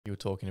You were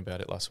talking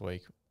about it last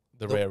week.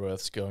 The rare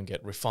earths go and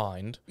get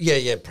refined.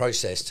 Yeah,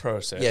 processed.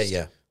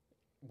 Yeah.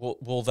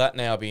 Will that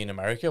now be in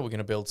America? We're going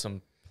to build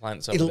some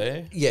plants over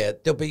there? Yeah,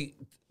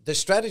 the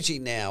strategy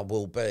now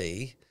will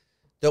be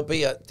there'll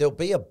be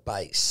a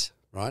base,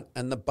 right?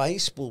 And the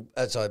base will,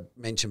 as I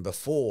mentioned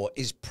before,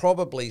 is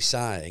probably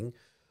saying,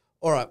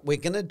 all right, we're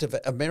going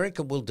to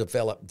America will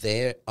develop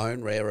their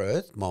own rare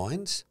earth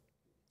mines.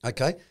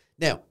 Okay.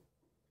 Now,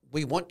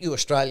 we want you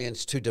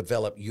Australians to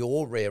develop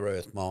your rare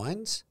earth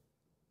mines.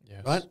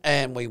 Yes. Right?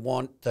 And we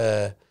want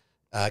the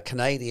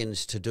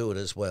Canadians to do it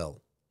as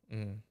well.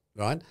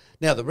 Right?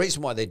 Now, the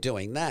reason why they're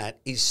doing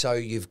that is so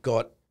you've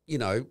got,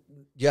 you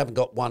haven't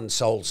got one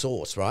sole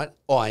source, right?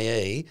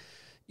 I.e.,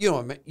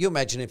 you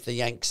imagine if the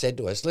Yanks said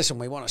to us, listen,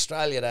 we want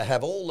Australia to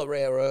have all the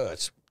rare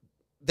earths,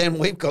 then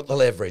we've got the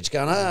leverage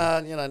going,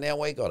 now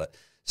we got it.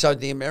 So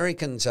the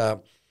Americans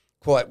are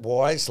quite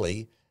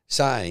wisely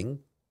saying,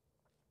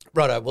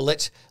 righto, well,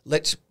 let's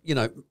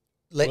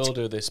we'll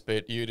do this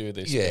bit, you do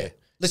this bit.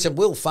 Listen,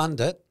 we'll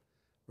fund it,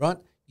 right?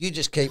 You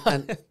just keep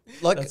and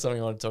that's something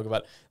I want to talk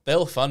about.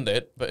 They'll fund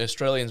it, but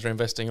Australians are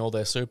investing all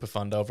their super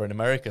fund over in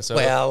America, so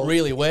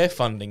really we're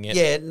funding it.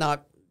 Yeah, no,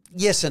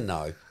 yes and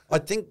no. I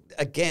think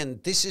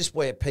again, this is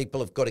where people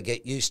have got to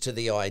get used to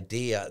the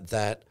idea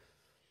that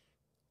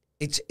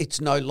it's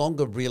no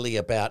longer really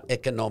about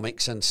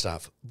economics and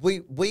stuff.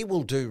 We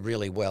will do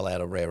really well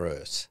out of rare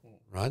earths,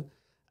 right?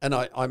 And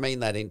I mean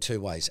that in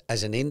two ways.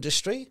 As an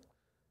industry,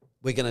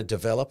 we're going to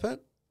develop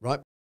it.